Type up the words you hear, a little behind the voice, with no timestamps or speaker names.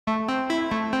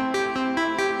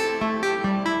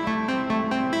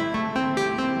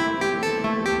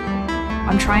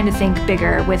I'm trying to think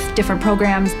bigger with different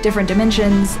programs, different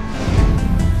dimensions.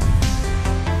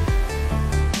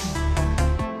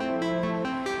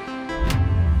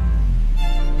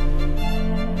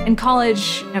 In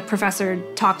college, a professor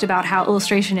talked about how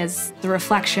illustration is the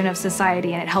reflection of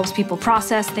society and it helps people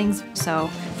process things, so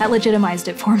that legitimized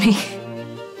it for me.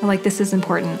 I'm like, this is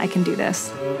important, I can do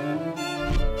this.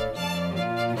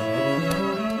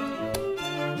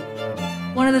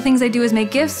 One of the things I do is make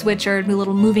GIFs, which are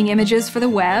little moving images for the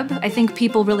web. I think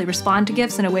people really respond to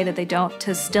GIFs in a way that they don't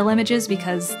to still images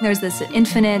because there's this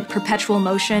infinite, perpetual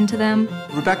motion to them.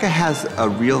 Rebecca has a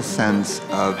real sense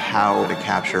of how to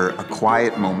capture a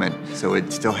quiet moment so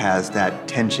it still has that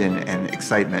tension and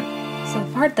excitement. So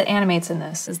the part that animates in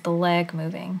this is the leg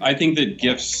moving. I think that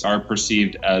GIFs are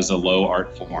perceived as a low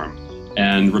art form,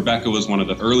 and Rebecca was one of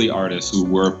the early artists who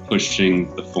were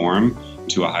pushing the form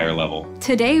to a higher level.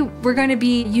 Today, we're going to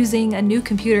be using a new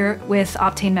computer with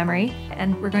Optane memory,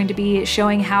 and we're going to be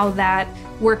showing how that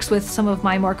works with some of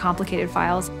my more complicated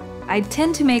files. I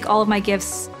tend to make all of my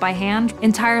GIFs by hand,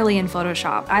 entirely in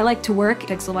Photoshop. I like to work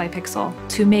pixel by pixel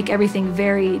to make everything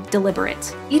very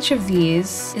deliberate. Each of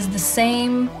these is the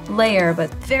same layer,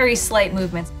 but very slight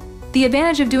movements. The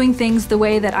advantage of doing things the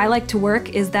way that I like to work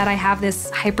is that I have this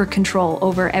hyper control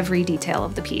over every detail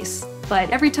of the piece. But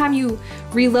every time you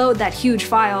reload that huge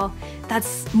file,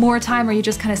 that's more time where you're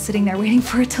just kind of sitting there waiting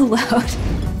for it to load.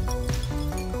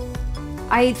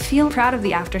 I feel proud of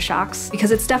the aftershocks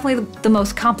because it's definitely the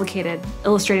most complicated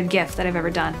illustrated GIF that I've ever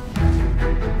done.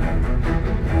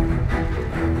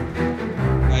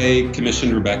 I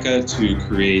commissioned Rebecca to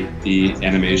create the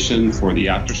animation for the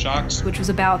aftershocks, which was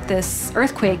about this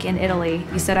earthquake in Italy.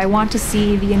 He said, I want to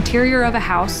see the interior of a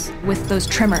house with those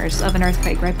tremors of an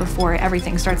earthquake right before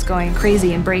everything starts going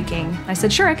crazy and breaking. I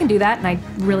said, sure, I can do that, and I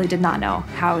really did not know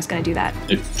how I was going to do that.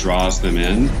 It draws them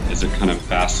in as it kind of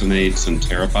fascinates and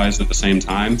terrifies at the same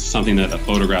time. Something that a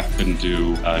photograph couldn't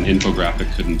do, an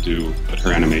infographic couldn't do, but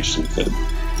her animation could.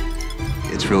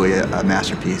 It's really a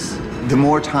masterpiece. The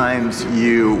more times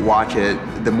you watch it,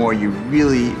 the more you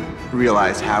really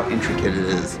realize how intricate it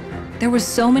is. There were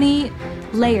so many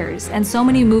layers and so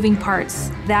many moving parts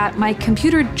that my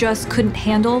computer just couldn't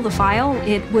handle the file.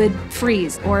 It would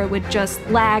freeze or it would just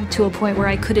lag to a point where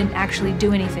I couldn't actually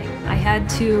do anything. I had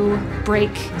to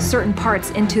break certain parts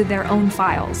into their own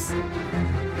files.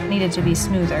 It needed to be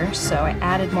smoother, so I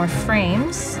added more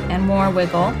frames and more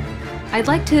wiggle. I'd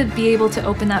like to be able to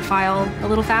open that file a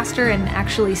little faster and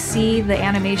actually see the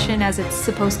animation as it's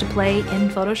supposed to play in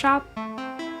Photoshop.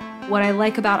 What I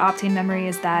like about Optane memory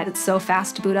is that it's so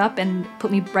fast to boot up and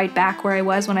put me right back where I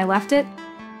was when I left it.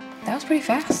 That was pretty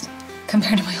fast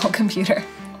compared to my old computer.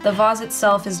 The vase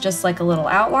itself is just like a little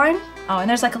outline. Oh, and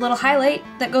there's like a little highlight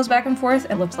that goes back and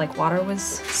forth. It looks like water was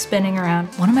spinning around.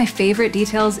 One of my favorite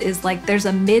details is like there's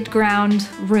a mid-ground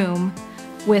room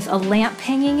with a lamp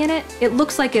hanging in it. It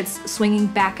looks like it's swinging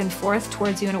back and forth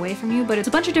towards you and away from you, but it's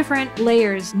a bunch of different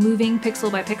layers moving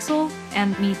pixel by pixel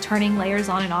and me turning layers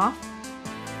on and off.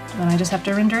 And I just have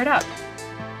to render it up.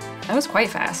 That was quite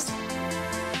fast.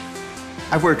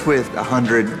 I've worked with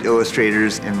 100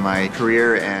 illustrators in my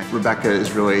career, and Rebecca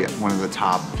is really one of the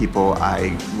top people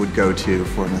I would go to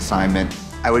for an assignment.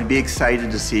 I would be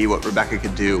excited to see what Rebecca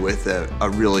could do with a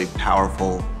really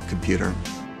powerful computer.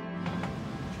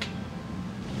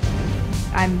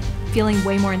 I'm feeling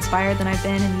way more inspired than I've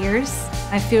been in years.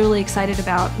 I feel really excited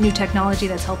about new technology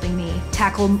that's helping me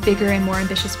tackle bigger and more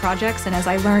ambitious projects, and as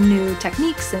I learn new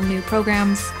techniques and new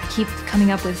programs, I keep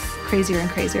coming up with crazier and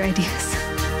crazier ideas.